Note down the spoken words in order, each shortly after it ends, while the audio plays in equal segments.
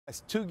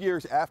It's 2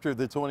 years after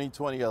the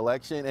 2020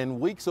 election and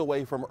weeks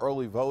away from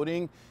early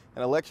voting,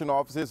 and election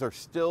offices are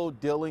still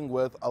dealing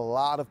with a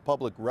lot of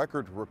public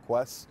record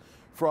requests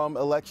from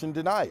election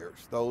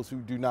deniers, those who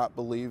do not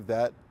believe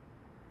that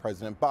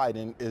President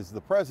Biden is the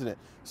president.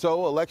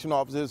 So election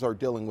offices are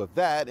dealing with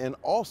that and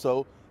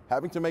also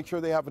having to make sure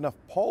they have enough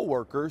poll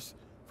workers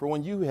for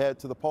when you head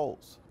to the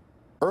polls.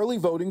 Early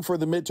voting for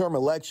the midterm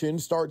election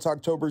starts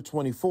October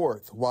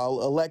 24th.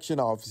 While election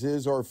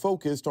offices are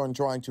focused on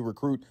trying to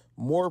recruit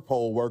more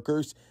poll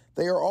workers,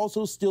 they are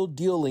also still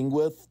dealing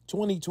with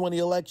 2020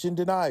 election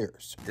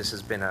deniers. This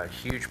has been a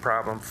huge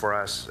problem for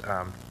us,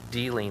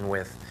 dealing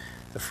with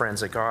the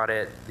forensic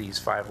audit, these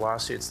 5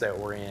 lawsuits that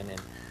we're in,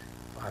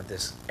 and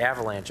this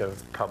avalanche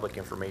of public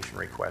information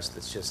requests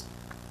that's just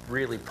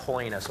really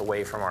pulling us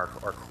away from our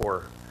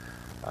core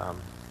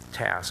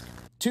task.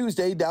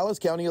 Tuesday, Dallas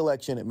County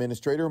Election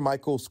Administrator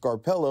Michael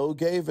Scarpello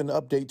gave an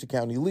update to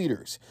county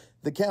leaders.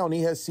 The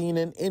county has seen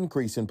an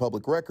increase in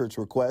public records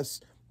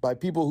requests by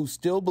people who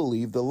still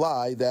believe the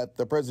lie that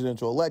the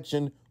presidential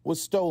election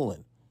was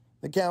stolen.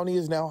 The county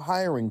is now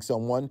hiring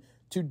someone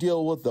to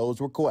deal with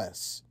those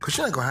requests. Because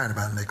you're not going to hire in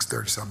about the next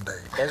 30-some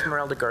days.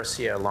 Esmeralda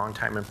Garcia, a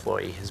longtime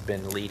employee, has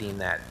been leading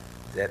that.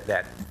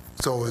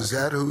 So is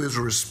that who is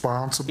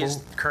responsible?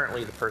 He's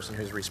currently the person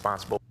who's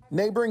responsible.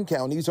 Neighboring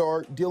counties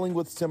are dealing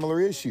with similar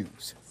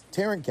issues.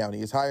 Tarrant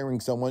County is hiring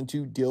someone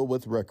to deal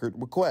with record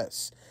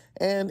requests,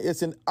 and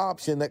it's an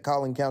option that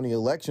Collin County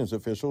elections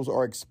officials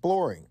are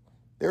exploring.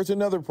 There's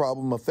another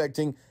problem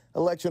affecting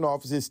election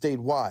offices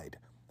statewide.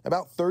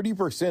 About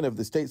 30% of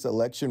the state's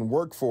election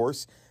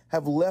workforce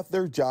have left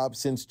their jobs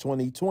since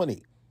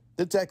 2020.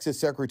 The Texas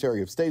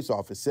Secretary of State's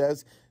office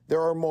says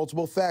there are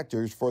multiple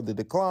factors for the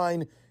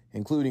decline,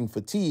 including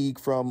fatigue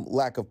from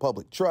lack of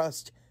public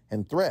trust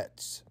and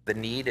threats. The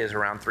need is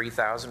around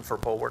 3,000 for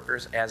poll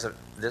workers. As of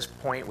this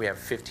point, we have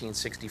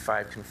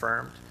 1,565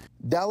 confirmed.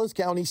 Dallas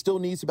County still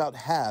needs about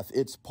half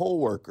its poll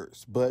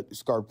workers, but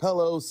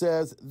Scarpello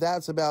says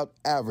that's about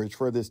average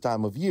for this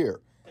time of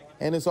year,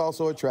 and it's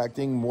also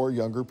attracting more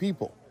younger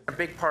people. A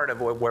big part of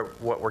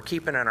what we're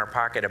keeping in our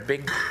pocket,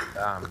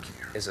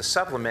 as a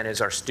supplement, is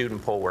our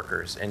student poll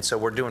workers, and so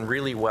we're doing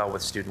really well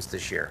with students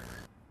this year.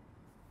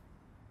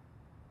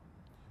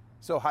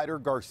 So Hyder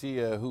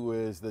Garcia, who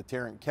is the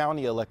Tarrant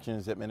County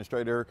Elections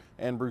Administrator,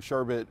 and Bruce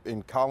Sherbet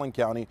in Collin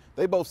County,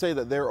 they both say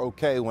that they're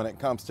okay when it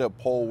comes to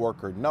poll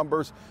worker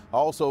numbers.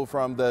 Also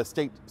from the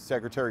State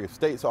Secretary of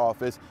State's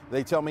office,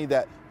 they tell me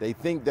that they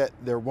think that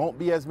there won't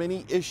be as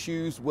many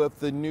issues with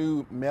the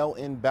new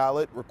mail-in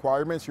ballot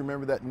requirements.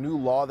 Remember that new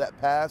law that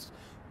passed?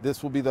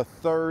 This will be the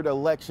 3rd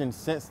election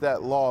since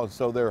that law,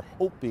 so they're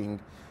hoping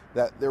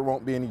that there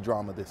won't be any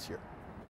drama this year.